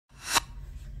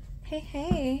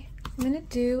Hey, I'm gonna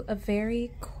do a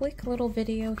very quick little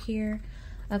video here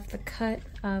of the cut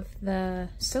of the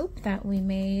soap that we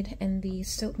made in the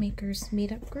Soapmakers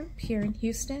Meetup group here in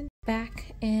Houston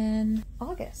back in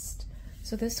August.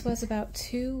 So this was about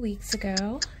 2 weeks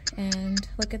ago, and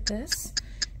look at this.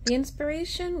 The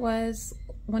inspiration was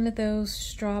one of those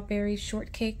strawberry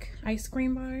shortcake ice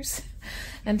cream bars,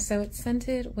 and so it's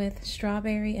scented with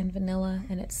strawberry and vanilla,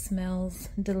 and it smells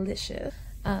delicious.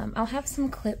 I'll have some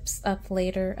clips up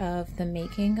later of the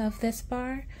making of this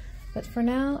bar, but for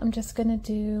now I'm just gonna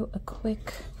do a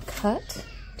quick cut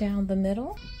down the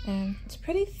middle, and it's a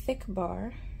pretty thick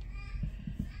bar.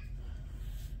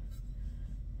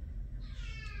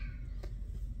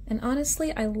 And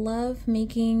honestly, I love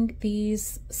making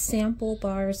these sample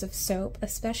bars of soap,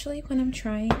 especially when I'm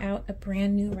trying out a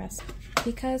brand new recipe,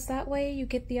 because that way you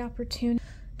get the opportunity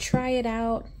to try it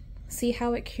out, see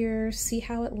how it cures, see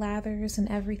how it lathers and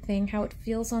everything, how it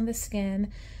feels on the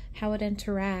skin, how it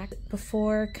interacts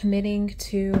before committing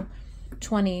to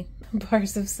 20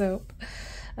 bars of soap.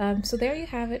 So there you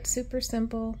have it, super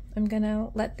simple. I'm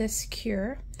gonna let this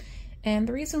cure. And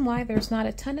the reason why there's not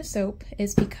a ton of soap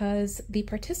is because the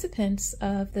participants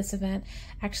of this event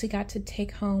actually got to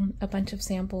take home a bunch of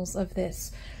samples of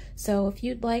this. So if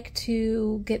you'd like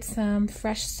to get some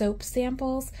fresh soap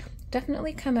samples,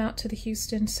 definitely come out to the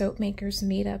Houston Soapmakers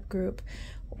Meetup group,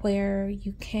 where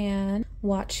you can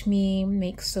watch me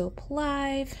make soap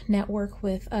live, network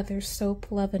with other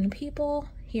soap-loving people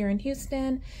here in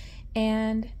Houston,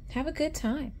 and have a good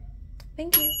time.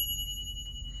 Thank you.